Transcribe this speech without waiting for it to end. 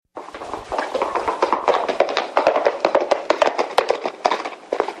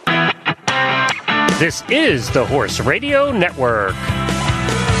This is the Horse Radio Network.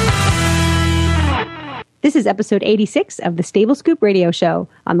 This is episode 86 of the Stable Scoop Radio Show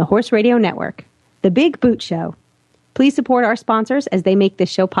on the Horse Radio Network, The Big Boot Show. Please support our sponsors as they make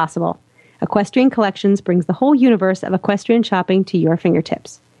this show possible. Equestrian Collections brings the whole universe of equestrian shopping to your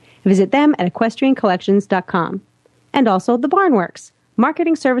fingertips. Visit them at equestriancollections.com. And also The Barnworks,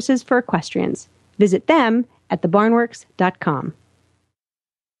 marketing services for equestrians. Visit them at thebarnworks.com.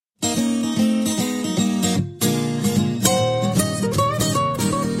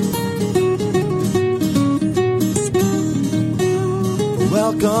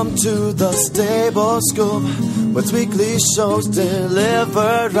 Welcome to the Stable Scoop, with weekly shows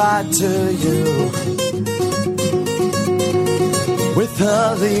delivered right to you. With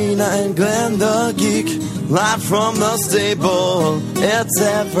Helena and Glenn the Geek, live from the stable, it's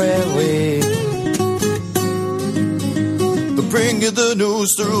every week. They'll bring you the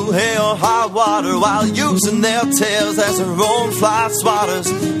news through hail or high water, while using their tails as their own fly swatters.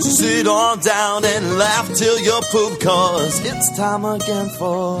 So sit on down and laugh till you poop, cause it's time again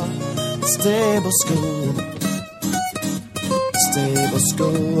for the Stable Scoop. Stable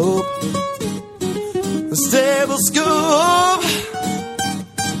Scoop. The Stable Scoop.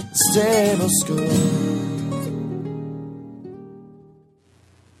 Stable Scoop.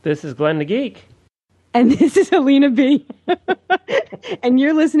 This is Glenn the Geek. And this is Helena B. And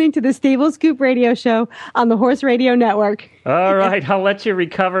you're listening to the Stable Scoop Radio Show on the Horse Radio Network. All right, I'll let you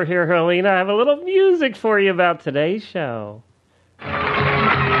recover here, Helena. I have a little music for you about today's show.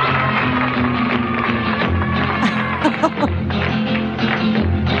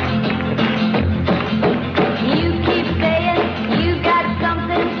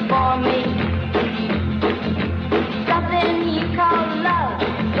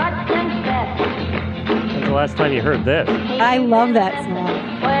 The last time you heard this? I love that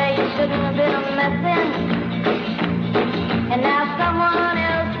song. Well, you shouldn't have been a messin', and now someone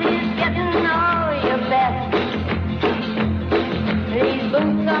else is getting all your best. These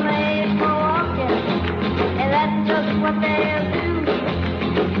boots are made for walking, and that's just what they'll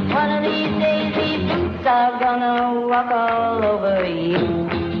do. One of these days, these boots are gonna walk all over you.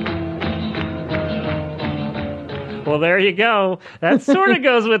 Well, there you go. That sort of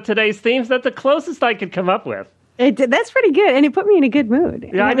goes with today's themes. That's the closest I could come up with. That's pretty good, and it put me in a good mood.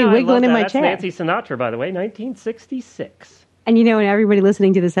 Yeah, I know. know. Wiggling in my That's chair. Nancy Sinatra, by the way, 1966. And you know, and everybody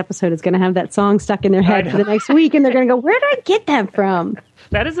listening to this episode is going to have that song stuck in their head for the next week, and they're going to go, "Where did I get that from?"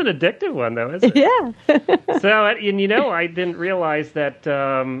 That is an addictive one, though, isn't it? Yeah. So, and you know, I didn't realize that.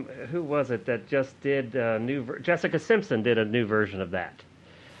 Who was it that just did Jessica Simpson did a new version of that.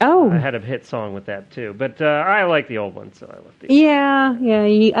 Oh. I had a hit song with that, too. But I like the old one, so I love the Yeah.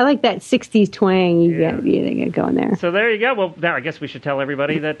 I like that 60s twang you get going there. So there you go. Well, now I guess we should tell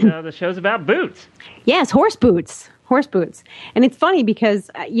everybody that the show's about boots. Yes, horse boots. And it's funny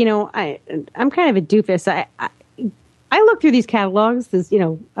because, I'm kind of a doofus. I look through these catalogs,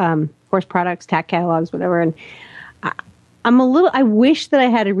 horse products, tack catalogs, whatever, and I wish that I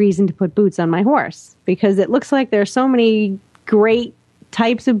had a reason to put boots on my horse, because it looks like there are so many great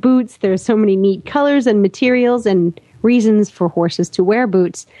types of boots. There's so many neat colors and materials and reasons for horses to wear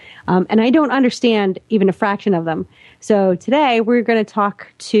boots. And I don't understand even a fraction of them. So today we're going to talk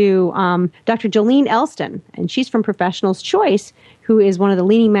to Dr. Jolene Elston, and she's from Professional's Choice, who is one of the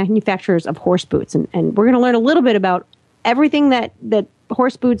leading manufacturers of horse boots. And we're going to learn a little bit about everything that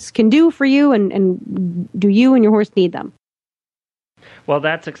horse boots can do for you, and do you and your horse need them. Well,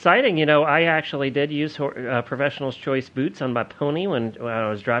 that's exciting. You know, I actually did use Professional's Choice boots on my pony when I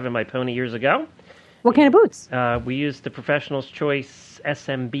was driving my pony years ago. What kind of boots? We used the Professional's Choice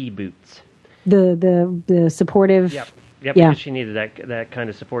SMB boots. The supportive. Yep. Yeah. Because she needed that kind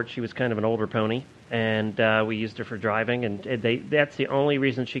of support. She was kind of an older pony, and we used her for driving. And that's the only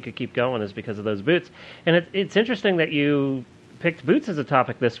reason she could keep going, is because of those boots. And it's interesting that you picked boots as a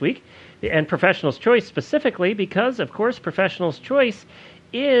topic this week, and Professional's Choice specifically, because, of course, Professional's Choice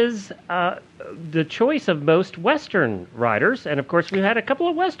is the choice of most Western riders. And, of course, we had a couple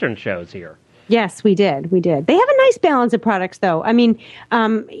of Western shows here. Yes, we did. They have a nice balance of products, though. I mean,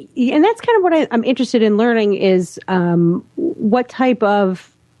 and that's kind of what I'm interested in learning is what type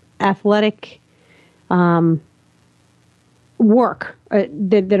of athletic work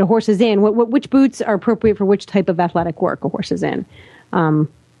that a horse is in. Which boots are appropriate for which type of athletic work a horse is in,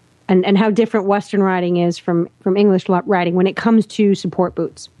 and how different Western riding is from English riding when it comes to support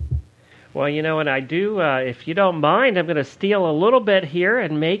boots. Well, you know, and I do, if you don't mind, I'm going to steal a little bit here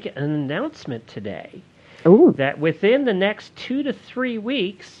and make an announcement today. Ooh. That within the next 2 to 3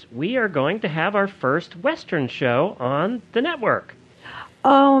 weeks, we are going to have our first Western show on the network.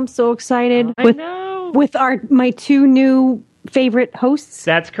 Oh, I'm so excited I know. with my two new favorite hosts.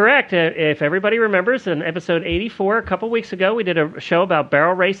 That's correct. If everybody remembers, in episode 84, a couple weeks ago, we did a show about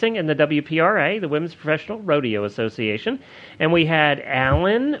barrel racing in the WPRA, the Women's Professional Rodeo Association. And we had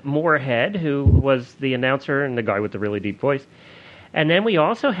Alan Moorhead, who was the announcer and the guy with the really deep voice. And then we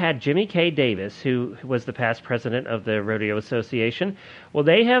also had Jimmy K. Davis, who was the past president of the Rodeo Association. Well,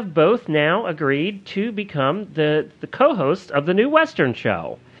 they have both now agreed to become the co-hosts of the new Western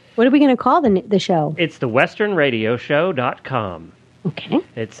show. What are we going to call the show? It's the westernradioshow.com. Okay.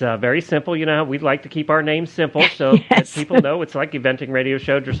 It's very simple. You know how we'd like to keep our names simple so that people know it's like eventing radio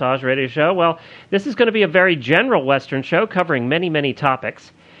show, dressage radio show. Well, this is going to be a very general Western show covering many, many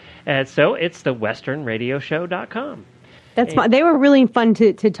topics. And so it's the westernradioshow.com. They were really fun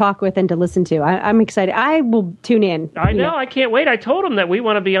to talk with and to listen to. I'm excited. I will tune in. I know. I can't wait. I told them that we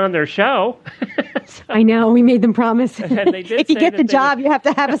want to be on their show. So, I know. We made them promise. And they did if you get the job, you have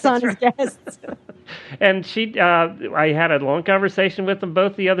to have us on as guests. And I had a long conversation with them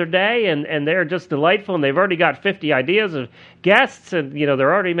both the other day, and they're just delightful, and they've already got 50 ideas of guests, and,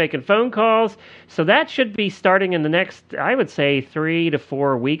 they're already making phone calls. So that should be starting in the next, I would say, 3 to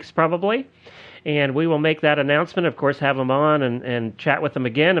 4 weeks probably. And we will make that announcement, of course, have them on and chat with them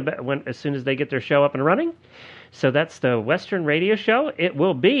again as soon as they get their show up and running. So that's the Western Radio Show.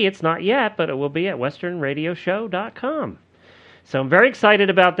 It's not yet, but it will be at westernradioshow.com. So I'm very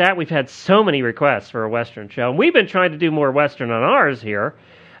excited about that. We've had so many requests for a Western show. And we've been trying to do more Western on ours here,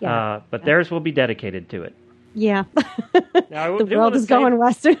 but theirs will be dedicated to it. Yeah. Now, the world is going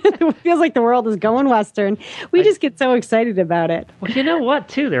Western. It feels like the world is going Western. We just get so excited about it. Well, you know what,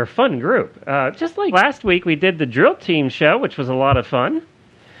 too? They're a fun group. Just like last week, we did the Drill Team show, which was a lot of fun.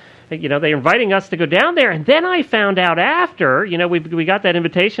 They're inviting us to go down there. And then I found out after, we got that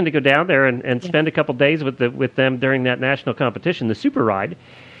invitation to go down there and spend a couple days with them during that national competition, the Super Ride.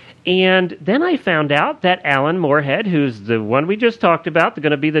 And then I found out that Alan Moorhead, who's the one we just talked about, going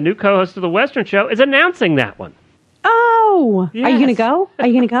to be the new co-host of the Western show, is announcing that one. Oh, yes. Are you going to go? Are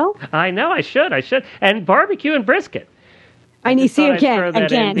you going to go? I know, I should. And barbecue and brisket. I need to see again.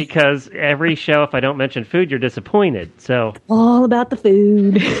 In because every show, if I don't mention food, you're disappointed. So all about the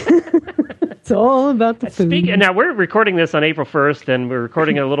food. It's all about the food. Now, we're recording this on April 1st, and we're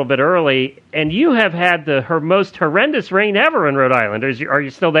recording it a little bit early, and you have had the most horrendous rain ever in Rhode Island. Are you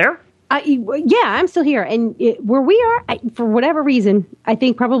still there? Yeah, I'm still here. And where we are, for whatever reason, I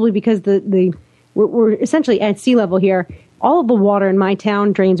think probably because we're essentially at sea level here, all of the water in my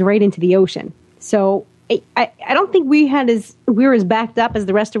town drains right into the ocean. So I don't think we were as backed up as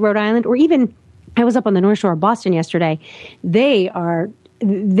the rest of Rhode Island, or even I was up on the North Shore of Boston yesterday. They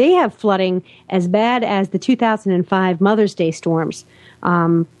have flooding as bad as the 2005 Mother's Day storms.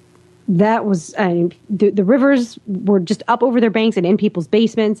 That was the rivers were just up over their banks and in people's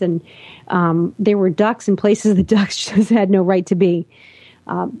basements, and there were ducks in places the ducks just had no right to be.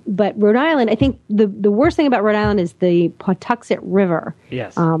 But Rhode Island, I think the worst thing about Rhode Island is the Pawtuxet River.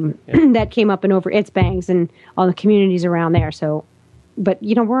 Yes. That came up and over its banks and all the communities around there. So, but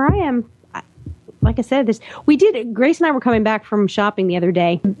where I am, like I said, Grace and I were coming back from shopping the other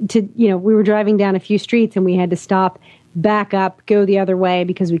day we were driving down a few streets and we had to stop, back up, go the other way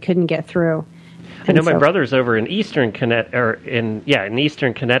because we couldn't get through. I know my brother's over in eastern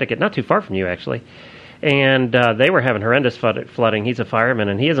Connecticut, not too far from you actually. And they were having horrendous flooding. He's a fireman,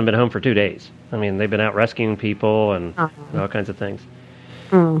 and he hasn't been home for 2 days. I mean, they've been out rescuing people and all kinds of things.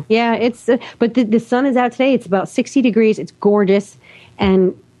 Oh, yeah, but the sun is out today. It's about 60 degrees. It's gorgeous.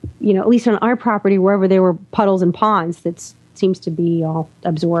 And, at least on our property, wherever there were puddles and ponds, that seems to be all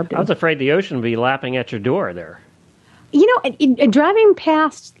absorbed. I was afraid the ocean would be lapping at your door there. Driving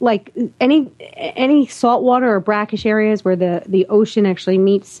past like any saltwater or brackish areas where the ocean actually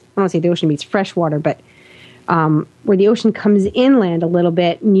meets, I don't want to say the ocean meets freshwater, but where the ocean comes inland a little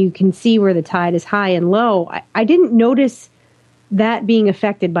bit and you can see where the tide is high and low, I didn't notice that being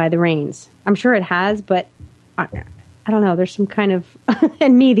affected by the rains. I'm sure it has, but I don't know. There's some kind of,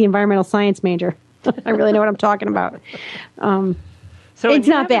 and me, the environmental science major, I really know what I'm talking about. So it's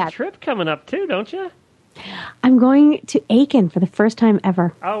not bad. You have a trip coming up too, don't you? I'm going to Aiken for the first time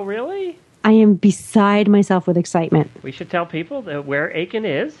ever. Oh, really? I am beside myself with excitement. We should tell people where Aiken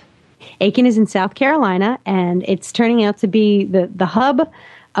is. Aiken is in South Carolina, and it's turning out to be the hub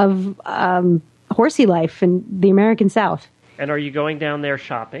of horsey life in the American South. And are you going down there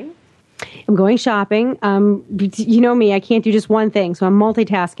shopping? I'm going shopping. You know me, I can't do just one thing, so I'm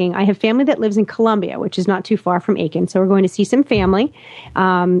multitasking. I have family that lives in Columbia, which is not too far from Aiken, so we're going to see some family.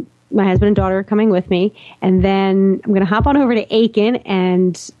 My husband and daughter are coming with me, and then I'm going to hop on over to Aiken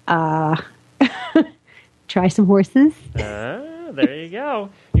and try some horses. there you go.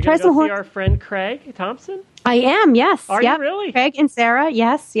 You're Try going to go some see our friend Craig Thompson? I am, yes. Are you really? Craig and Sarah,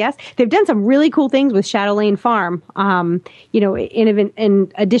 yes. They've done some really cool things with Shadow Lane Farm.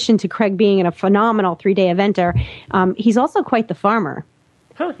 In addition to Craig being a phenomenal 3-day eventer, he's also quite the farmer.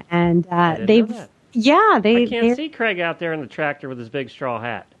 Huh. And I didn't know that. I can't see Craig out there in the tractor with his big straw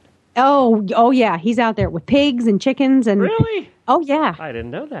hat. Oh yeah, he's out there with pigs and chickens and Really? Oh yeah. I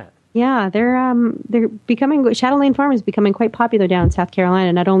didn't know that. Yeah, they're becoming Shadow Lane Farm is becoming quite popular down in South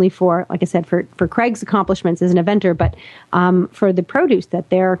Carolina, not only for, like I said, for Craig's accomplishments as an eventer, but for the produce that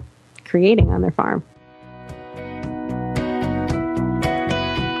they're creating on their farm.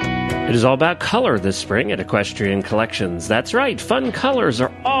 It is all about color this spring at Equestrian Collections. That's right, fun colors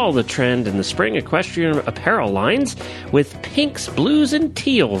are all the trend in the spring equestrian apparel lines, with pinks, blues, and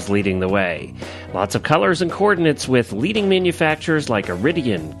teals leading the way. Lots of colors and coordinates with leading manufacturers like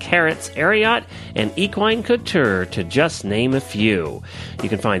Iridian, Carrots, Ariat, and Equine Couture, to just name a few. You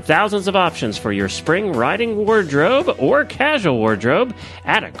can find thousands of options for your spring riding wardrobe or casual wardrobe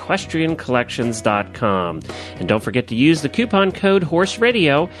at equestriancollections.com. And don't forget to use the coupon code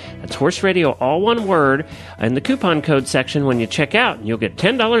HORSERADIO. That's Horse Radio, all one word, in the coupon code section when you check out, and you'll get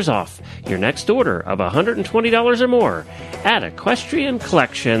 $10 off your next order of $120 or more at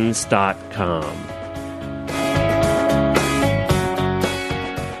equestriancollections.com.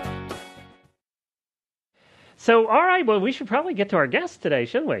 So, all right, well, we should probably get to our guest today,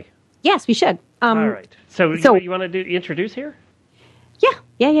 shouldn't we? Yes, we should. All right. So you want to introduce here? Yeah.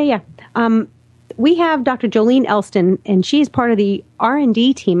 We have Dr. Jolene Elston, and she's part of the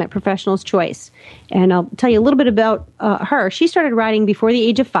R&D team at Professional's Choice. And I'll tell you a little bit about her. She started riding before the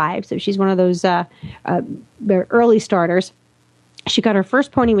age of 5, so she's one of those early starters. She got her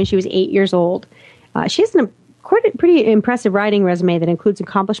first pony when she was 8 years old. She has a pretty impressive riding resume that includes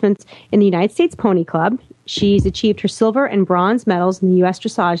accomplishments in the United States Pony Club. She's achieved her silver and bronze medals in the U.S.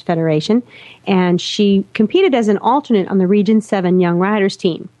 Dressage Federation, and she competed as an alternate on the Region 7 Young Riders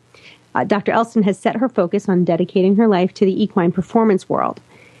team. Dr. Elston has set her focus on dedicating her life to the equine performance world.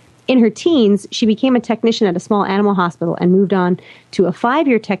 In her teens, she became a technician at a small animal hospital and moved on to a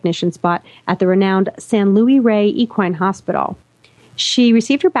 5-year technician spot at the renowned San Luis Rey Equine Hospital. She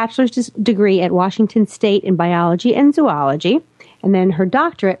received her bachelor's degree at Washington State in biology and zoology, and then her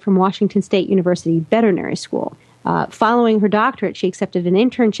doctorate from Washington State University Veterinary School. Following her doctorate, she accepted an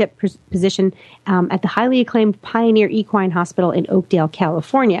internship position at the highly acclaimed Pioneer Equine Hospital in Oakdale,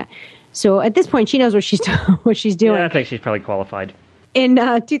 California. So at this point, she knows what she's doing. Yeah, I think she's probably qualified. In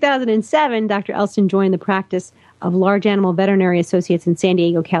 2007, Dr. Elston joined the practice of Large Animal Veterinary Associates in San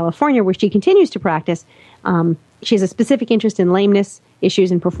Diego, California, where she continues to practice. She has a specific interest in lameness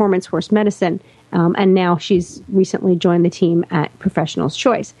issues and performance horse medicine, and now she's recently joined the team at Professional's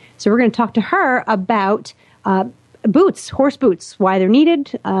Choice. So we're going to talk to her about boots, horse boots, why they're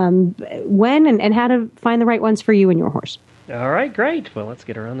needed, when, and how to find the right ones for you and your horse. All right, great. Well, let's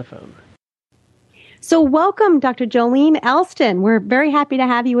get her on the phone. So welcome, Dr. Jolene Elston. We're very happy to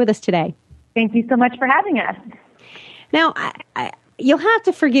have you with us today. Thank you so much for having us. Now, you'll have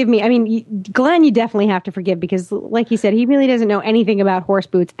to forgive me. I mean, Glenn, you definitely have to forgive because, like you said, he really doesn't know anything about horse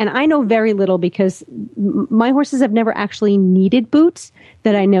boots. And I know very little because my horses have never actually needed boots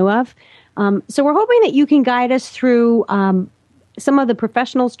that I know of. So we're hoping that you can guide us through some of the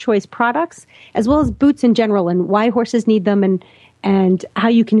Professional's Choice products, as well as boots in general, and why horses need them, and how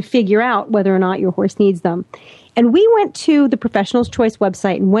you can figure out whether or not your horse needs them. And we went to the Professional's Choice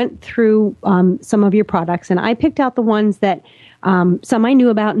website and went through some of your products, and I picked out the ones that some I knew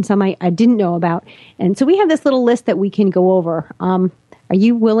about and some I didn't know about. And so we have this little list that we can go over. Are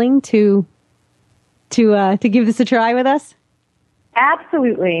you willing to give this a try with us?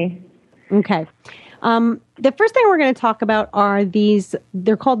 Absolutely. Okay. The first thing we're going to talk about are these,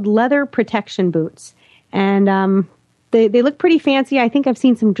 they're called leather protection boots. And they look pretty fancy. I think I've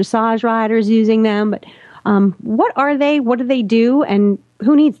seen some dressage riders using them. But what are they? What do they do? And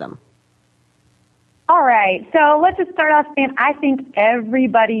who needs them? All right. So let's just start off saying I think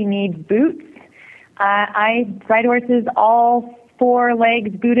everybody needs boots. I ride horses all 4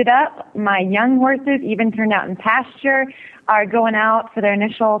 legs booted up. My young horses, even turned out in pasture, are going out for their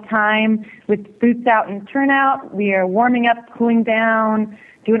initial time with boots out and turnout. We are warming up, cooling down,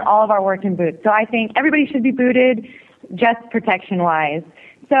 doing all of our work in boots. So I think everybody should be booted, just protection-wise.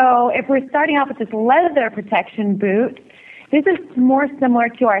 So if we're starting off with this leather protection boot, this is more similar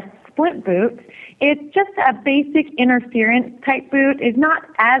to our splint boot. It's just a basic interference type boot. There's not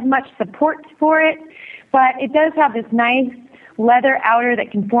as much support for it, but it does have this nice leather outer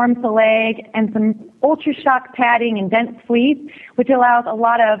that conforms the leg and some ultra shock padding and dense fleece, which allows a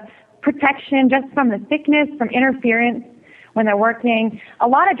lot of protection just from the thickness, from interference, when they're working. A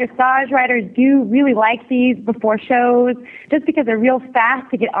lot of dressage riders do really like these before shows just because they're real fast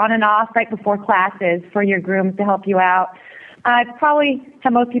to get on and off right before classes for your grooms to help you out. I probably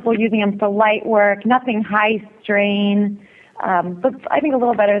have most people using them for light work, nothing high strain, but I think a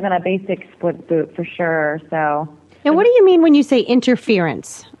little better than a basic split boot for sure. So. Now, what do you mean when you say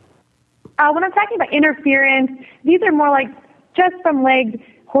interference? When I'm talking about interference, these are more like just from legs,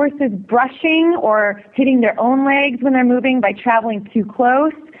 horses brushing or hitting their own legs when they're moving by traveling too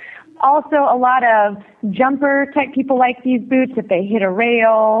close. Also, a lot of jumper type people like these boots if they hit a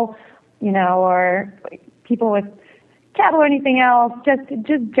rail, or people with cattle or anything else, just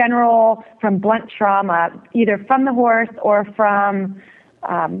general from blunt trauma, either from the horse or from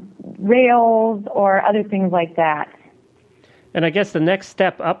rails or other things like that. And I guess the next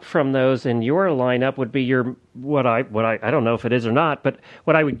step up from those in your lineup would be your I don't know if it is or not, but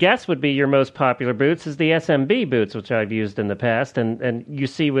what I would guess would be your most popular boots is the SMB boots, which I've used in the past, and you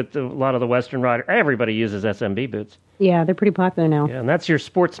see with a lot of the Western rider, everybody uses SMB boots. Yeah, they're pretty popular now. Yeah, and that's your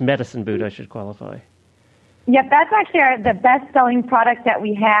sports medicine boot, I should qualify. Yep, that's actually the best-selling product that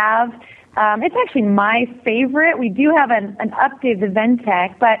we have. It's actually my favorite. We do have an update, the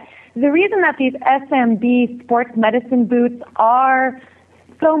Ventec, but the reason that these SMB sports medicine boots are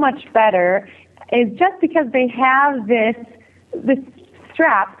so much better is just because they have this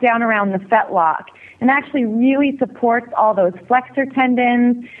strap down around the fetlock and actually really supports all those flexor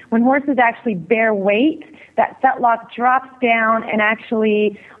tendons. When horses actually bear weight, that fetlock drops down and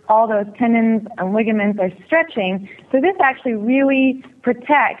actually all those tendons and ligaments are stretching. So this actually really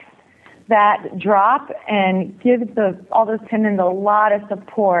protects that drop and gives all those tendons a lot of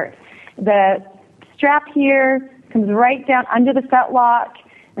support. The strap here comes right down under the fetlock,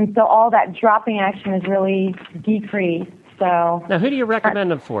 and so all that dropping action is really decreased. So now, who do you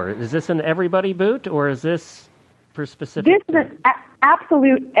recommend them for? Is this an everybody boot, or is this for specific? This is an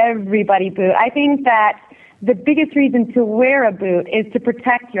absolute everybody boot. I think that the biggest reason to wear a boot is to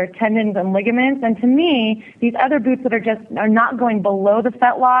protect your tendons and ligaments. And to me, these other boots that are not going below the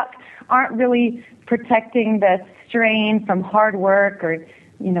fetlock aren't really protecting the strain from hard work or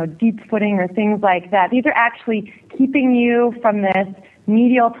deep footing or things like that. These are actually keeping you from this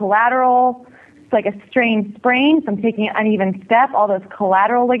medial to lateral. It's like a strain sprain from taking an uneven step, all those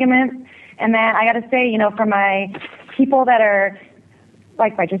collateral ligaments. And then I got to say, for my people that are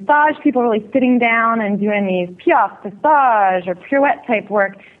like my dressage, people really sitting down and doing these piaffe, dressage, or pirouette type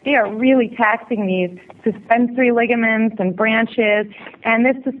work, they are really taxing these suspensory ligaments and branches. And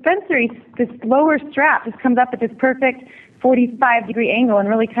this lower strap just comes up at this perfect 45-degree angle and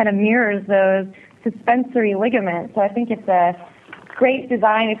really kind of mirrors those suspensory ligaments. So I think it's a great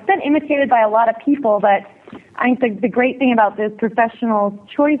design. It's been imitated by a lot of people, but I think the great thing about this Professional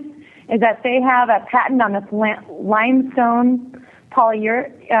Choice is that they have a patent on this limestone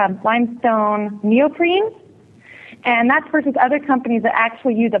neoprene, and that's versus other companies that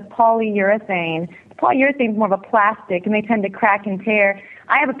actually use a polyurethane. Polyurethane is more of a plastic, and they tend to crack and tear.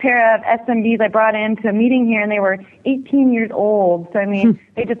 I have a pair of SMBs I brought into a meeting here, and they were 18 years old. So,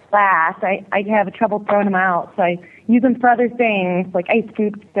 they just last. I have trouble throwing them out, so I use them for other things, like ice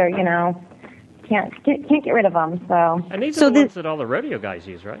scoops or, can't get rid of them. So. And these are the ones that all the rodeo guys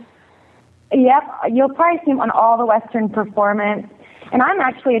use, right? Yep. You'll probably see them on all the Western Performance. And I'm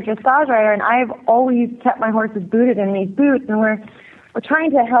actually a dressage rider, and I've always kept my horses booted in these boots, and we're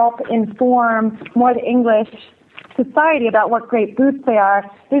trying to help inform more the English society about what great boots they are.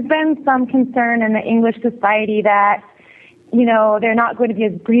 There's been some concern in the English society that, they're not going to be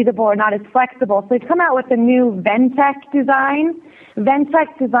as breathable or not as flexible. So they've come out with a new Ventec design.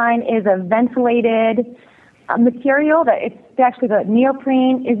 Ventec design is a ventilated material that it's actually the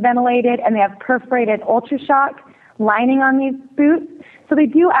neoprene is ventilated, and they have perforated ultrashock lining on these boots. So they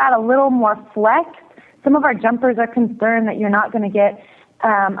do add a little more flex. Some of our jumpers are concerned that you're not going to get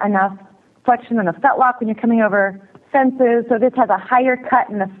enough flexion in the fetlock when you're coming over fences. So this has a higher cut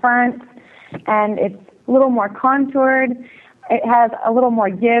in the front, and it's a little more contoured. It has a little more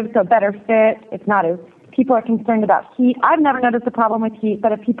give, so better fit. It's not as people are concerned about heat. I've never noticed a problem with heat,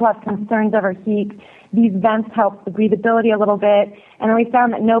 but if people have concerns over heat, these vents help the breathability a little bit, and we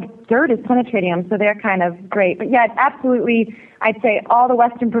found that no dirt is penetrating them, so they're kind of great. But yeah, absolutely, I'd say all the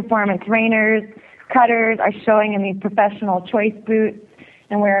Western Performance reiners, cutters are showing in these Professional Choice boots,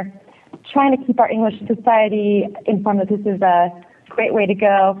 and we're trying to keep our English society informed that this is a great way to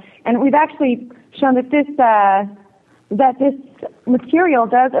go. And we've actually shown that this material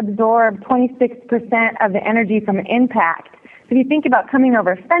does absorb 26% of the energy from an impact. So if you think about coming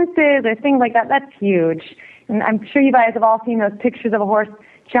over fences or things like that, that's huge. And I'm sure you guys have all seen those pictures of a horse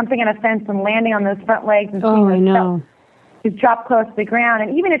jumping on a fence and landing on those front legs. And I know. just drop close to the ground.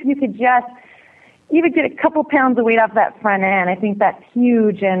 And even if you could just even get a couple pounds of weight off that front end, I think that's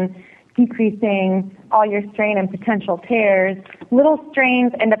huge in decreasing all your strain and potential tears. Little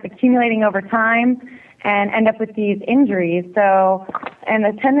strains end up accumulating over time and end up with these injuries. So, and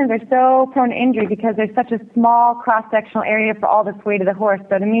the tendons are so prone to injury because there's such a small cross-sectional area for all this weight of the horse.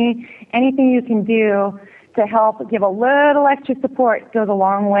 So to me, anything you can do to help give a little extra support goes a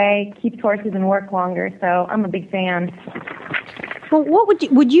long way, keeps horses in work longer. So I'm a big fan. Well, what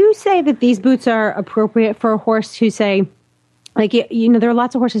would you say that these boots are appropriate for a horse who, say, like, you know, there are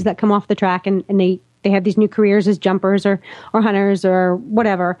lots of horses that come off the track and they have these new careers as jumpers or hunters or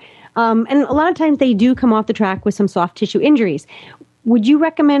whatever. And a lot of times they do come off the track with some soft tissue injuries. Would you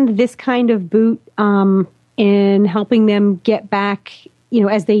recommend this kind of boot in helping them get back, you know,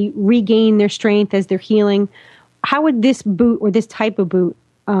 as they regain their strength, as they're healing? How would this boot or this type of boot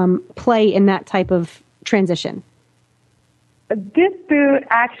play in that type of transition? This boot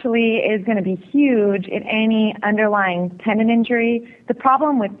actually is going to be huge in any underlying tendon injury. The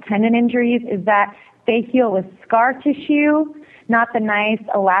problem with tendon injuries is that they heal with scar tissue, not the nice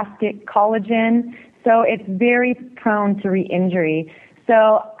elastic collagen. So it's very prone to re-injury.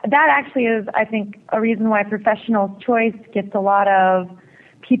 So that actually is, I think, a reason why Professional's Choice gets a lot of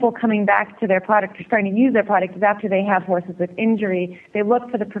people coming back to their product or starting to use their product is after they have horses with injury. They look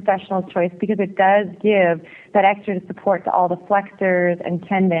for the Professional's Choice because it does give that extra support to all the flexors and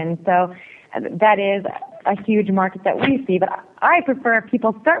tendons. So that is a huge market that we see. But I prefer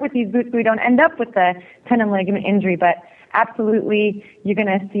people start with these boots so we don't end up with the tendon ligament injury. But absolutely, you're going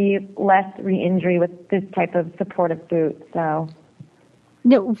to see less re-injury with this type of supportive boot. So.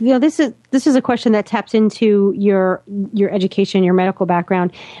 No, this is a question that taps into your education, your medical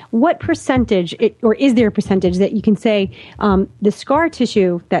background. What percentage, or is there a percentage that you can say the scar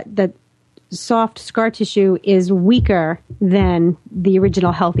tissue, that soft scar tissue, is weaker than the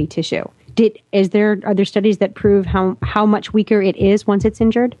original healthy tissue? Are there studies that prove how much weaker it is once it's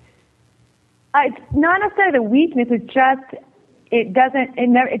injured? It's not necessarily the weakness. It's just it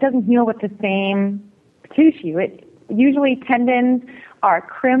doesn't heal with the same tissue. Usually tendons are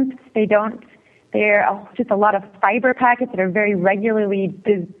crimped. They're just a lot of fiber packets that are very regularly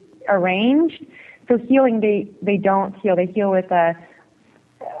arranged. So healing, they don't heal. They heal with a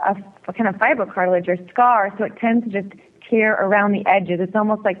kind of fibrocartilage or scar, so it tends to just tear around the edges. It's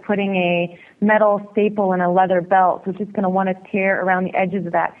almost like putting a metal staple in a leather belt. So it's just going to want to tear around the edges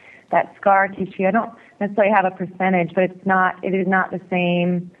of that scar tissue. I don't necessarily have a percentage, but it is not the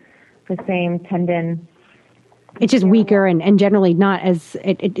same tendon. It's just weaker and generally not as,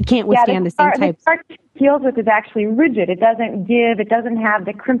 it can't withstand the same types. The scar heals with is actually rigid. It doesn't give, it doesn't have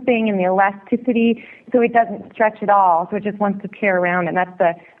the crimping and the elasticity, so it doesn't stretch at all. So it just wants to tear around, and that's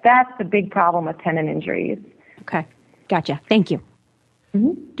the big problem with tendon injuries. Okay, gotcha. Thank you.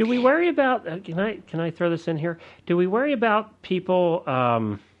 Mm-hmm. Do we worry about, can I throw this in here? Do we worry about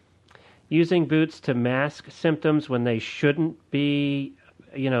people using boots to mask symptoms when they shouldn't be,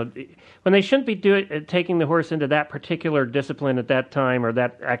 when they shouldn't be taking the horse into that particular discipline at that time or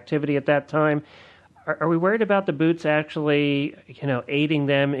that activity at that time? Are we worried about the boots actually, aiding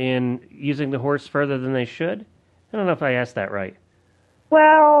them in using the horse further than they should? I don't know if I asked that right.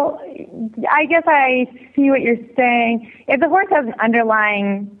 Well, I guess I see what you're saying. If the horse has an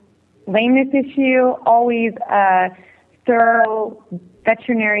underlying lameness issue, always a thorough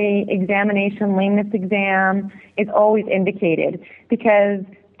veterinary examination, lameness exam is always indicated, because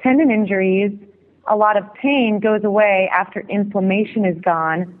tendon injuries, a lot of pain goes away after inflammation is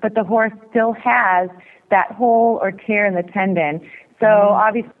gone, but the horse still has that hole or tear in the tendon. So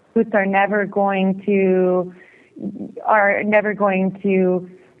obviously boots are never going to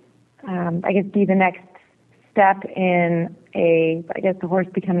be the next step in the horse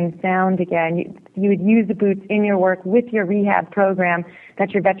becoming sound again. You would use the boots in your work with your rehab program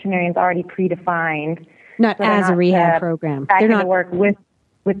that your veterinarian's already predefined. Not as a rehab program. They're not work with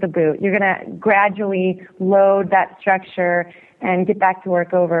the boot. You're going to gradually load that structure and get back to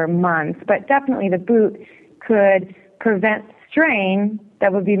work over months. But definitely the boot could prevent strain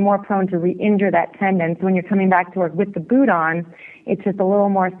that would be more prone to re-injure that tendon. So when you're coming back to work with the boot on, it's just a little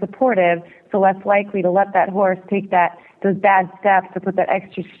more supportive, so less likely to let that horse take those bad steps to put that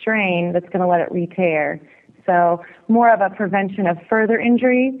extra strain that's going to let it re-tear. So more of a prevention of further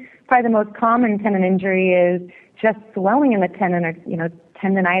injury. Probably the most common tendon injury is just swelling in the tendon, or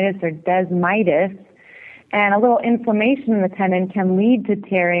tendonitis or desmitis. And a little inflammation in the tendon can lead to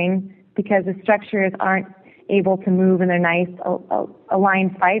tearing because the structures aren't able to move in their nice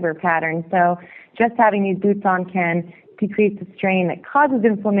aligned fiber pattern. So just having these boots on can decrease the strain that causes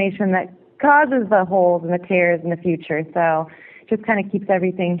inflammation that causes the holes and the tears in the future. So just kind of keeps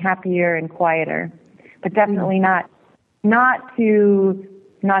everything happier and quieter, but definitely not to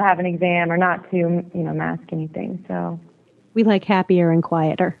not have an exam or not to, mask anything. So we like happier and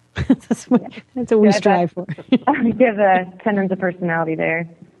quieter. That's what we strive for. Give the tendons of personality there.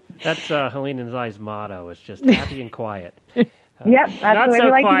 That's Helene and I's motto. It's just happy and quiet. Yep, that's not the way so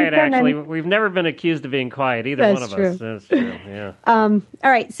we like quiet, to be actually. We've never been accused of being quiet, either one of us. That's true, yeah. All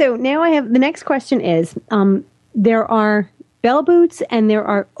right, so now I have, the next question is, there are bell boots and there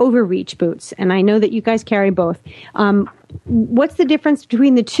are overreach boots, and I know that you guys carry both. What's the difference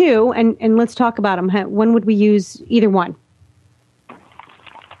between the two, and let's talk about them. When would we use either one?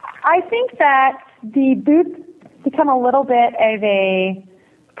 I think that the boots become a little bit of a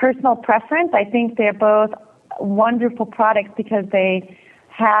personal preference. I think they're both wonderful products because they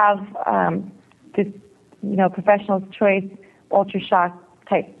have this, professional's choice ultra shock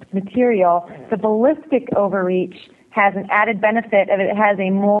type material. The ballistic overreach has an added benefit of it has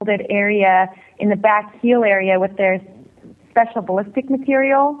a molded area in the back heel area with their special ballistic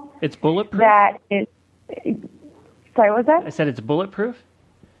material. It's bulletproof? That is, sorry, what was that? I said it's bulletproof?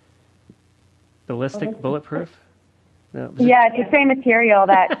 Ballistic bulletproof? No, yeah, it's the same material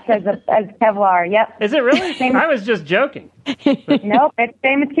that says as Kevlar. Yep. Is it really? I was just joking. Nope, it's the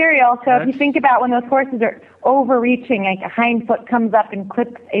same material. So if you think about when those horses are overreaching, like a hind foot comes up and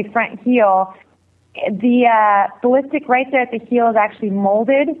clips a front heel, the ballistic right there at the heel is actually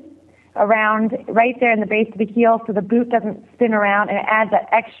molded around right there in the base of the heel so the boot doesn't spin around, and it adds that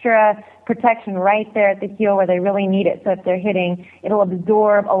extra protection right there at the heel where they really need it. So if they're hitting, it'll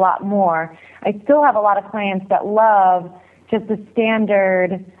absorb a lot more. I still have a lot of clients that love just the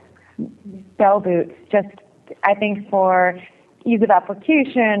standard bell boots, just I think for ease of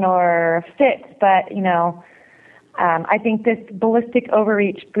application or fit, but I think this ballistic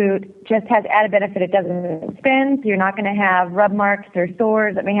overreach boot just has added benefit. It doesn't spin, so you're not going to have rub marks or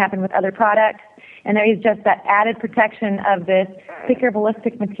sores that may happen with other products. And there is just that added protection of this thicker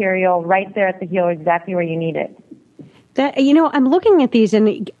ballistic material right there at the heel, exactly where you need it. That I'm looking at these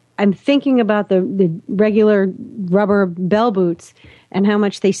and I'm thinking about the regular rubber bell boots and how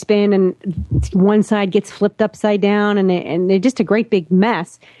much they spin, and one side gets flipped upside down, and they're just a great big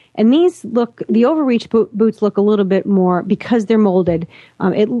mess. And the overreach boots look a little bit more, because they're molded,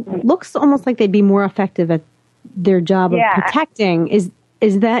 it looks almost like they'd be more effective at their job of protecting. Is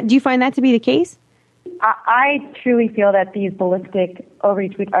that, do you find that to be the case? I truly feel that these ballistic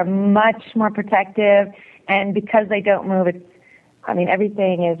overreach boots are much more protective, and because they don't move,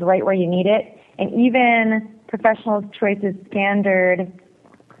 everything is right where you need it. And even Professional Choice's standard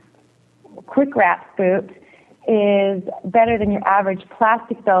quick wrap boot is better than your average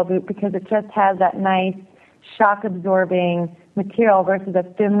plastic bell boot because it just has that nice shock absorbing material versus a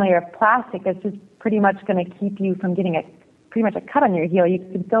thin layer of plastic that's just pretty much going to keep you from getting pretty much a cut on your heel. You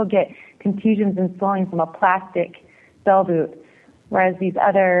can still get contusions and swelling from a plastic bell boot, whereas these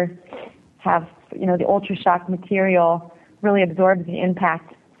other have, the ultra shock material really absorbs the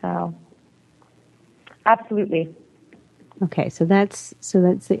impact. So absolutely. Okay, so that's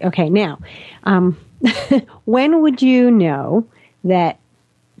okay. Now, when would you know that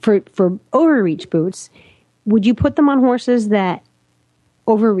for overreach boots, would you put them on horses that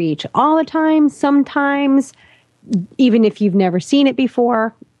overreach all the time, sometimes, even if you've never seen it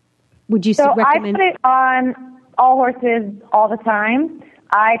before? Would you recommend? I put it on all horses all the time.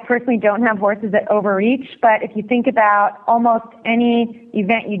 I personally don't have horses that overreach, but if you think about almost any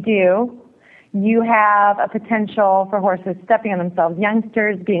event you do, you have a potential for horses stepping on themselves,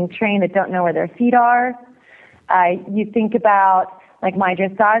 youngsters being trained that don't know where their feet are. You think about, like my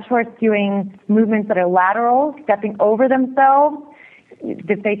dressage horse, doing movements that are lateral, stepping over themselves.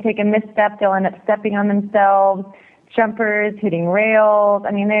 If they take a misstep, they'll end up stepping on themselves. Jumpers, hitting rails.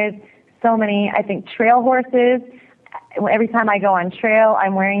 There's so many, I think, trail horses. Every time I go on trail,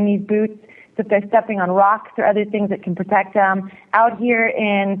 I'm wearing these boots. So if they're stepping on rocks or other things that can protect them. Out here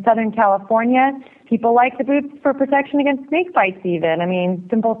in Southern California, people like the boots for protection against snake bites even.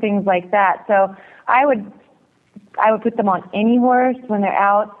 Simple things like that. So I would put them on any horse when they're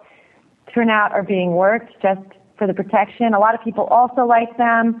out, turnout, or being worked, just for the protection. A lot of people also like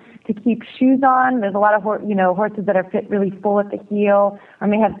them to keep shoes on. There's a lot of horses that are fit really full at the heel or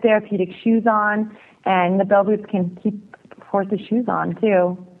may have therapeutic shoes on, and the bell boots can keep horses' shoes on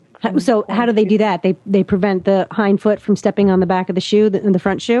too. So how do they do that? They prevent the hind foot from stepping on the back of the shoe, the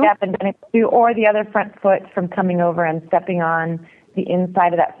front shoe? Yep, or the other front foot from coming over and stepping on the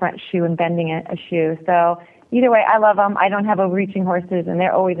inside of that front shoe and bending a shoe. So either way, I love them. I don't have overreaching horses, and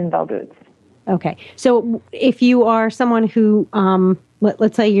they're always in bell boots. Okay. So if you are someone who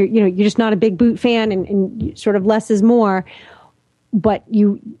let's say you're just not a big boot fan and sort of less is more, but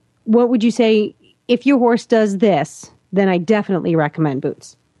what would you say if your horse does this, then I definitely recommend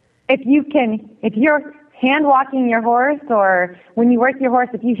boots? If you're hand walking your horse or when you work your horse,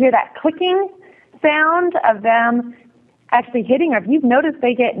 if you hear that clicking sound of them actually hitting, or if you've noticed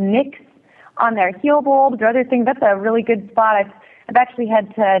they get nicks on their heel bulbs or other things, that's a really good spot. I've actually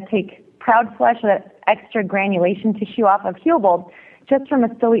had to take Proud Flesh, that extra granulation tissue off of heel bulbs, just from a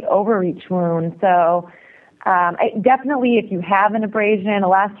silly overreach wound. So definitely if you have an abrasion, a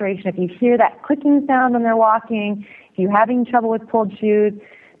laceration, if you hear that clicking sound when they're walking, if you're having trouble with pulled shoes,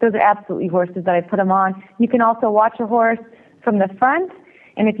 those are absolutely horses that I put them on. You can also watch a horse from the front,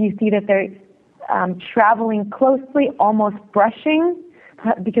 and if you see that they're traveling closely, almost brushing,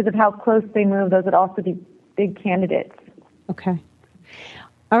 because of how close they move, those would also be big candidates. Okay.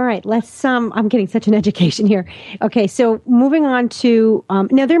 All right, I'm getting such an education here. Okay, so moving on to,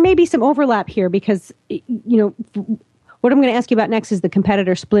 now there may be some overlap here because, what I'm going to ask you about next is the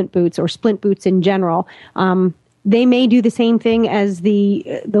competitor splint boots or splint boots in general. They may do the same thing as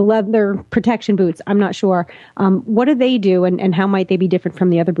the leather protection boots. I'm not sure. What do they do and how might they be different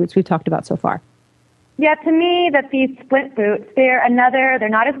from the other boots we've talked about so far? Yeah, to me, that these splint boots, they're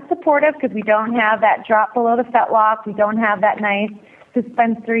not as supportive because we don't have that drop below the fetlock. We don't have that nice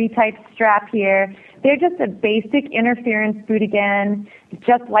suspensory type strap here. They're just a basic interference boot again,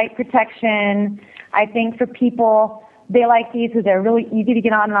 just light protection. I think for people, they like these because they're really easy to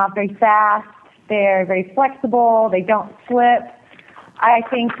get on and off very fast. They're very flexible. They don't slip. I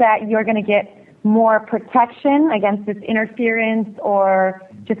think that you're going to get more protection against this interference or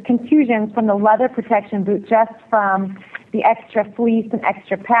just contusions from the leather protection boot, just from the extra fleece and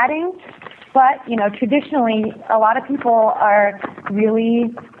extra padding. But, traditionally, a lot of people are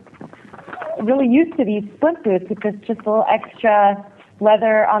really, really used to these splint boots with just a little extra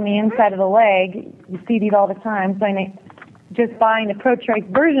leather on the inside of the leg. You see these all the time. So just buying the Pro Choice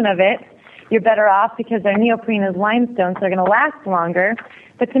version of it, you're better off because their neoprene is limestone, so they're going to last longer.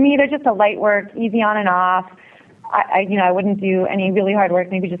 But to me, they're just a light work, easy on and off. I wouldn't do any really hard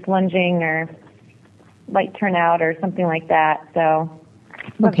work, maybe just lunging or light turnout or something like that. So,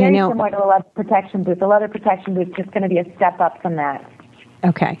 but very similar to the leather protection boot. The leather protection boot is just going to be a step up from that.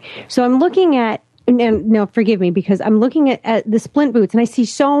 Okay. So I'm looking at, no, forgive me, because I'm looking at the splint boots, and I see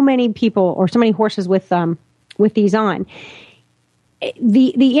so many people or so many horses with these on.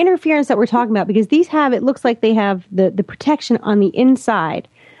 The interference that we're talking about, because these it looks like they have the protection on the inside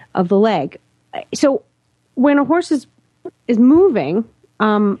of the leg. So when a horse is moving,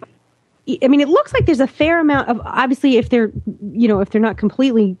 it looks like there's a fair amount of, obviously if they're not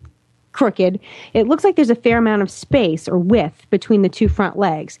completely crooked, it looks like there's a fair amount of space or width between the two front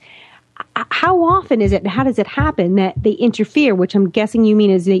legs. How often is it, and how does it happen that they interfere, which I'm guessing you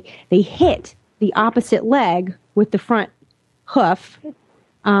mean is they hit the opposite leg with the front hoof?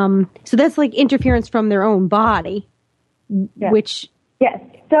 So that's like interference from their own body, yes. Which... Yes.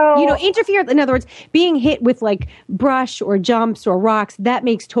 So, interfere, in other words, being hit with like brush or jumps or rocks, that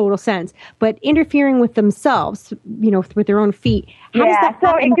makes total sense. But interfering with themselves, with their own feet, how does that happen?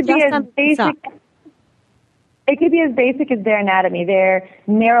 So it could be as basic. It could be as basic as their anatomy. They're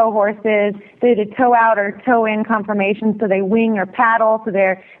narrow horses. They're the toe out or toe in conformation, so they wing or paddle. So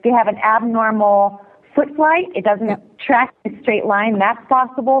they have an abnormal foot flight. It doesn't track in a straight line. That's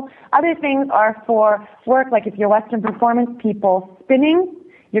possible. Other things are for work, like if you're Western performance people spinning,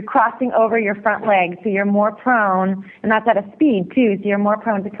 you're crossing over your front leg, so you're more prone, and that's at a speed too, so you're more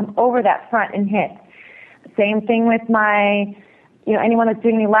prone to come over that front and hit. Same thing with anyone that's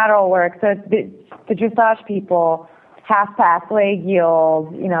doing any lateral work, so the dressage people, half pass, leg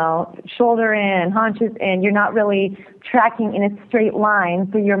yield, shoulder in, haunches in, you're not really tracking in a straight line,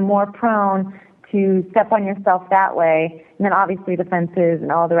 so you're more prone to step on yourself that way. And then obviously the fences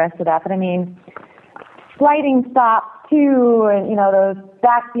and all the rest of that. But sliding stops too, and those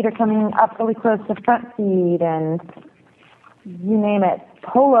back feet are coming up really close to front feet, and you name it.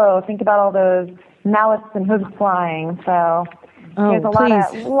 Polo, think about all those mallets and hooves flying. So there's a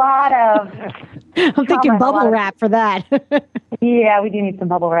lot of I'm thinking bubble wrap for that. Yeah, we do need some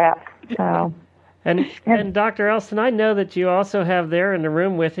bubble wrap. So. And Dr. Elston, I know that you also have there in the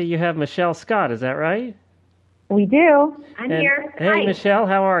room with you have Michelle Scott. Is that right? We do. I'm here. Hey, Hi. Michelle,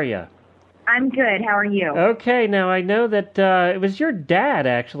 how are you? I'm good. How are you? Okay. Now I know that it was your dad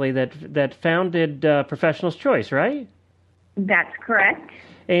actually that founded Professional's Choice, right? That's correct.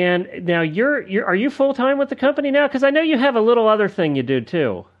 And now are you full time with the company now? Because I know you have a little other thing you do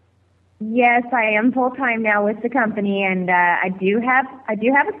too. Yes, I am full time now with the company, and I do have a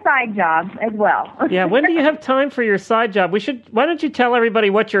side job as well. Yeah, when do you have time for your side job? Why don't you tell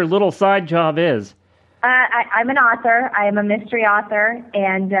everybody what your little side job is? I'm an author. I am a mystery author,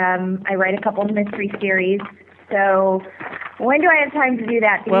 and I write a couple of mystery series. So when do I have time to do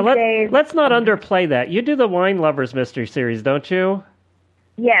that these days? Let's not underplay that. You do the Wine Lovers mystery series, don't you?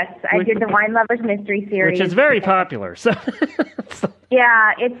 Yes, I did the Wine Lovers mystery series, which is very popular. So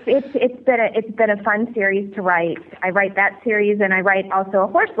yeah, it's been a fun series to write. I write that series, and I write also a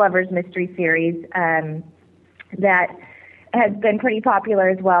Horse Lovers mystery series that has been pretty popular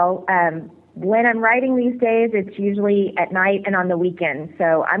as well. When I'm writing these days, it's usually at night and on the weekend.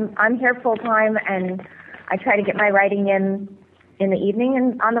 So I'm here full time, and I try to get my writing in the evening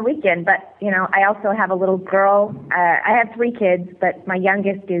and on the weekend. But, I also have a little girl. I have 3 kids, but my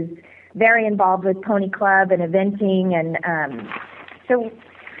youngest is very involved with Pony Club and eventing. And so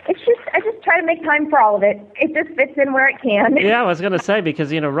I just try to make time for all of it. It just fits in where it can. Yeah, I was going to say,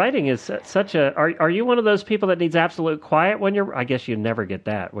 because, writing is such a... Are you one of those people that needs absolute quiet when you're... I guess you'd never get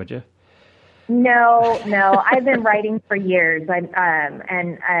that, would you? No. I've been writing for years.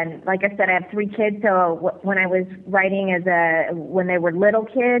 And like I said, I have 3 kids. So when I was writing when they were little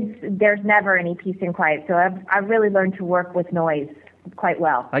kids, there's never any peace and quiet. So I've really learned to work with noise quite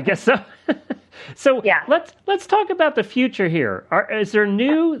well. I guess so. So yeah. Let's talk about the future here. Is there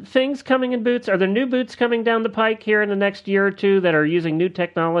new things coming in boots? Are there new boots coming down the pike here in the next year or two that are using new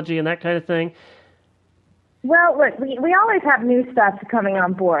technology and that kind of thing? Well, look, we always have new stuff coming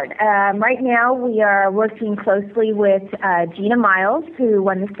on board. Right now, we are working closely with Gina Miles, who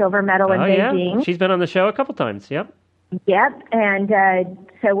won the silver medal in Beijing. Yeah. She's been on the show a couple times, yep. Yep, and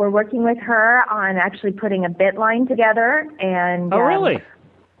so we're working with her on actually putting a bit line together. And oh, really?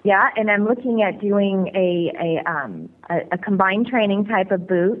 Yeah, and I'm looking at doing a combined training type of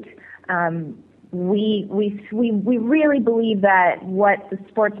boot. We really believe that what the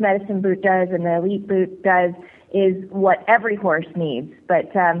sports medicine boot does and the elite boot does is what every horse needs.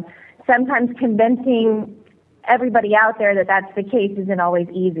 But sometimes convincing everybody out there that that's the case isn't always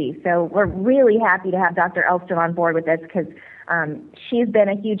easy. So we're really happy to have Dr. Elstrom on board with this because she's been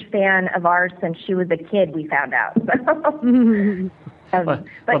a huge fan of ours since she was a kid, we found out. But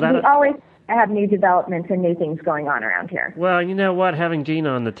we always have new developments and new things going on around here. Well, you know what? Having Gina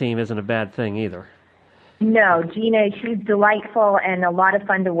on the team isn't a bad thing either. No, Gina, she's delightful and a lot of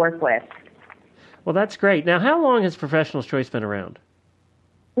fun to work with. Well, that's great. Now, how long has Professional's Choice been around?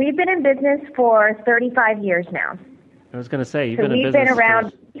 We've been in business for 35 years now. I was going to say, you've so been in business. We've been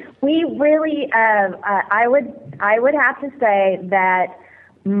around. We really, I would have to say that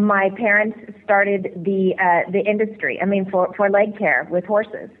my parents started the industry. I mean, for leg care with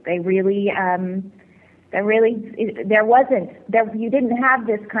horses. You didn't have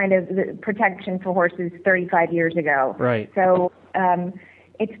this kind of protection for horses 35 years ago. Right. So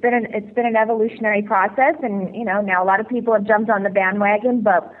it's been an evolutionary process, and now a lot of people have jumped on the bandwagon,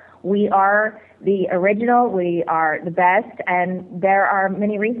 but we are the original, we are the best, and there are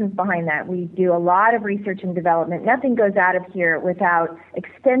many reasons behind that. We do a lot of research and development. Nothing goes out of here without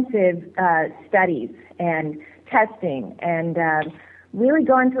extensive studies and testing and really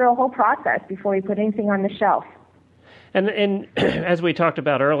going through a whole process before we put anything on the shelf. And as we talked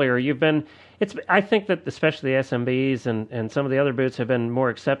about earlier, I think that especially the SMBs and some of the other boots have been more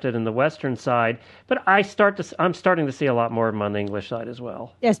accepted in the Western side, but I'm starting to see a lot more of them on the English side as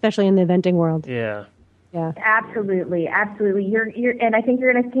well. Yeah, especially in the eventing world. Yeah. Yeah. Absolutely. And I think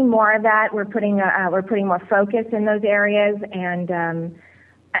you're going to see more of that. We're putting more focus in those areas, and a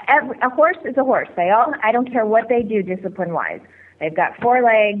horse is a horse. I don't care what they do discipline-wise. They've got 4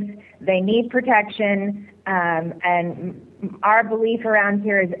 legs. They need protection. And our belief around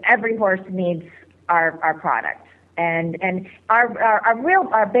here is every horse needs our product. And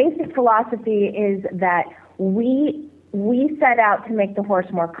our basic philosophy is that we set out to make the horse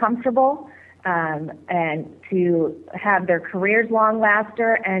more comfortable, and to have their careers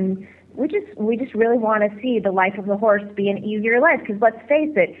long-laster, and we just really want to see the life of the horse be an easier life, because let's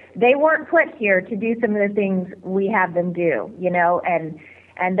face it, they weren't put here to do some of the things we have them do,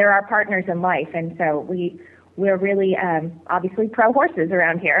 and they're our partners in life, and so we're really obviously pro horses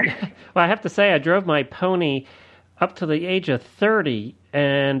around here. Well, I have to say, I drove my pony up to the age of 30,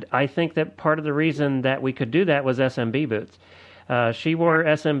 and I think that part of the reason that we could do that was SMB boots. She wore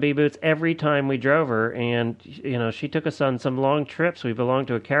SMB boots every time we drove her, and she took us on some long trips. We belonged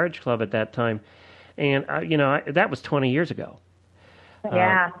to a carriage club at that time, and that was 20 years ago.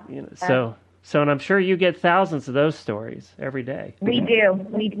 Yeah. So, and I'm sure you get thousands of those stories every day. We do.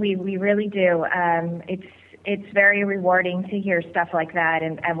 We really do. it's very rewarding to hear stuff like that,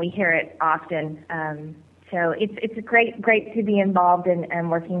 and we hear it often. So it's great to be involved and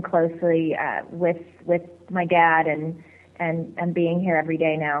working closely with my dad and being here every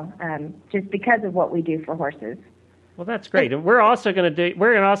day now, just because of what we do for horses. Well, that's great. And we're also going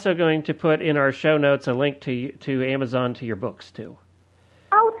to put in our show notes a link to Amazon to your books too.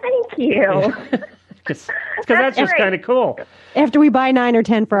 Oh, thank you. Because that's just kind of cool. After we buy 9 or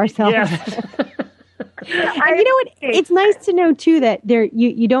 10 for ourselves. Yeah. And you know what? It's nice to know too that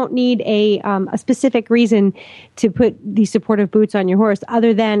you don't need a specific reason to put these supportive boots on your horse,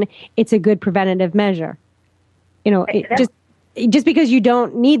 other than it's a good preventative measure. You know, just because you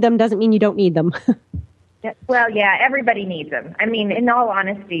don't need them doesn't mean you don't need them. Well, yeah, everybody needs them. I mean, in all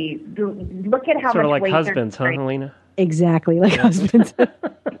honesty, look at how sort much of like weight husbands, huh, Helena? Exactly, like husbands.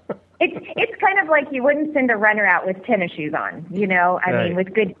 It's kind of like you wouldn't send a runner out with tennis shoes on, you know. I mean,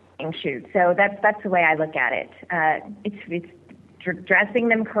 with good shoes. So that's the way I look at it. It's dressing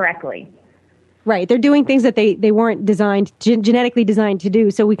them correctly. Right, they're doing things that they weren't designed genetically designed to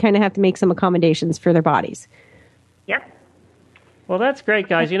do. So we kind of have to make some accommodations for their bodies. Yep. Well, that's great,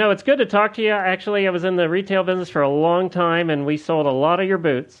 guys. You know, it's good to talk to you. Actually, I was in the retail business for a long time, and we sold a lot of your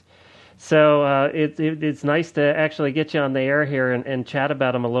boots. So it's nice to actually get you on the air here and chat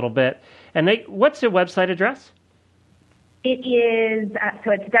about them a little bit. And what's your website address? It is,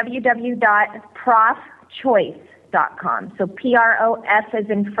 so it's www.profchoice.com. So PROF as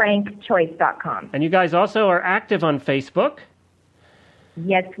in Frank, choice.com. And you guys also are active on Facebook?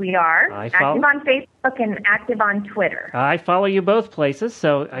 Yes, we are. Active on Facebook and active on Twitter. I follow you both places,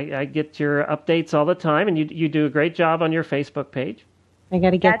 so I get your updates all the time, and you do a great job on your Facebook page. I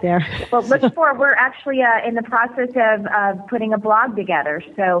got to get there. Well, we're actually in the process of putting a blog together.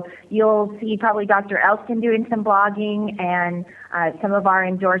 So you'll see probably Dr. Elston doing some blogging and some of our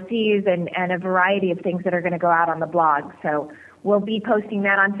endorsees and a variety of things that are going to go out on the blog. So we'll be posting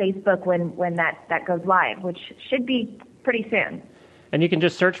that on Facebook when that goes live, which should be pretty soon. And you can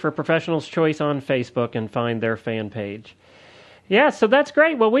just search for Professionals Choice on Facebook and find their fan page. Yeah, so that's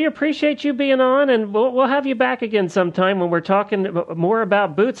great. Well, we appreciate you being on, and we'll have you back again sometime when we're talking more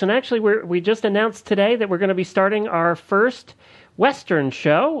about boots. And actually, we just announced today that we're going to be starting our first Western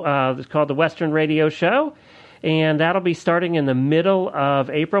show. It's called the Western Radio Show, and that'll be starting in the middle of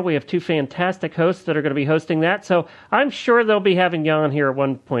April. We have 2 fantastic hosts that are going to be hosting that, so I'm sure they'll be having you on here at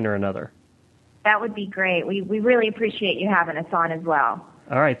one point or another. That would be great. We really appreciate you having us on as well.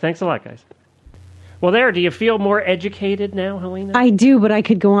 All right. Thanks a lot, guys. Well, do you feel more educated now, Helena? I do, but I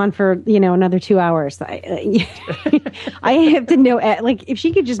could go on for, another 2 hours. I have to know, like, if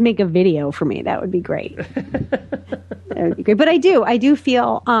she could just make a video for me, that would be great. That would be great. But I do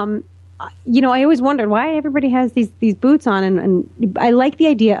feel, I always wondered why everybody has these boots on, and I like the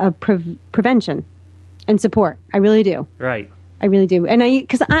idea of prevention and support. I really do. Right. I really do. And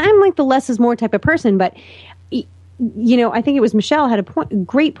because I'm like the less is more type of person, but I think it was Michelle had a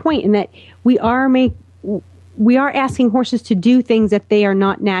great point in that we are asking horses to do things that they are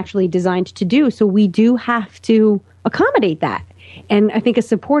not naturally designed to do. So we do have to accommodate that. And I think a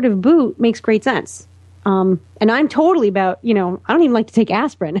supportive boot makes great sense. And I'm totally about, I don't even like to take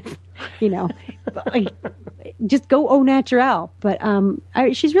aspirin, just go au naturel. But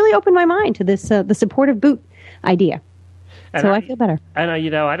she's really opened my mind to this, the supportive boot idea. And so I feel better. And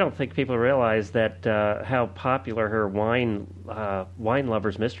I don't think people realize that how popular her wine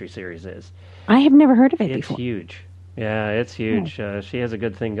lovers mystery series is. I have never heard of it before. It's huge. Yeah, it's huge. Oh. She has a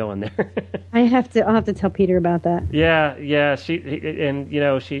good thing going there. I'll have to tell Peter about that. Yeah.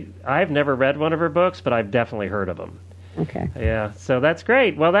 I've never read one of her books, but I've definitely heard of them. Okay. Yeah, so that's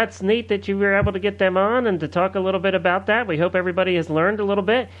great. Well, that's neat that you were able to get them on and to talk a little bit about that. We hope everybody has learned a little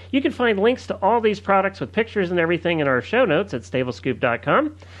bit. You can find links to all these products with pictures and everything in our show notes at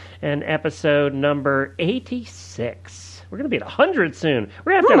stablescoop.com. And episode number 86. We're going to be at 100 soon.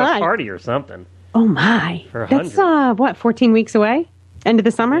 We're going to have a party or something. Oh, my. For 100. That's, 14 weeks away? End of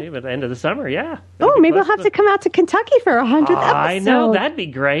the summer? Maybe at the end of the summer, yeah. Maybe we'll have to come out to Kentucky for 100th episode. I know, that'd be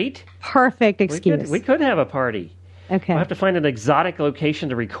great. Perfect excuse. We could have a party. Okay. We'll have to find an exotic location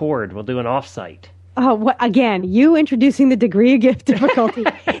to record. We'll do an off-site. Oh, again, you introducing the degree of difficulty.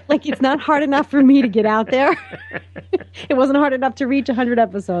 Like, it's not hard enough for me to get out there. It wasn't hard enough to reach 100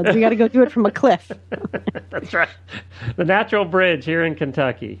 episodes. We got to go do it from a cliff. That's right. The Natural Bridge here in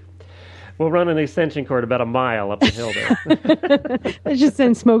Kentucky. We'll run an extension cord about a mile up the hill there. Let's just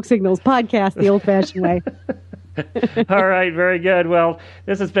send smoke signals. Podcast the old-fashioned way. All right, very good. Well,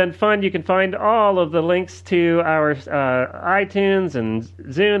 this has been fun. You can find all of the links to our iTunes and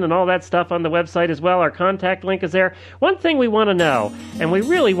Zune and all that stuff on the website as well. Our contact link is there. One thing we want to know, and we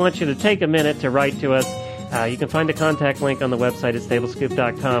really want you to take a minute to write to us, You can find a contact link on the website at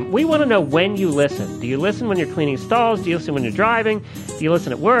stablescoop.com. We want to know when you listen. Do you listen when you're cleaning stalls? Do you listen when you're driving? Do you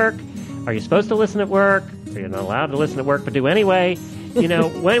listen at work? Are you supposed to listen at work? Are you not allowed to listen at work but do anyway? You know,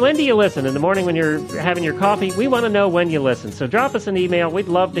 when do you listen? In the morning when you're having your coffee? We want to know when you listen. So drop us an email. We'd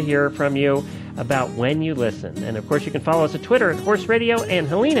love to hear from you about when you listen. And, of course, you can follow us at Twitter at Horse Radio and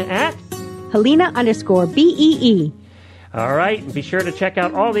Helena at Helena_BEE. All right, and be sure to check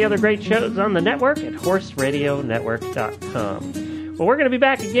out all the other great shows on the network at horseradionetwork.com. Well, we're going to be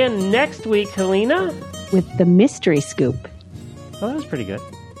back again next week, Helena. With the Mystery Scoop. Well, that was pretty good.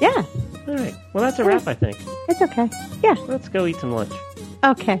 Yeah. All right. Well, that's a wrap, I think. It's okay. Yeah. Let's go eat some lunch.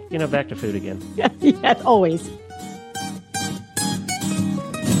 Okay. Back to food again. Yeah, always.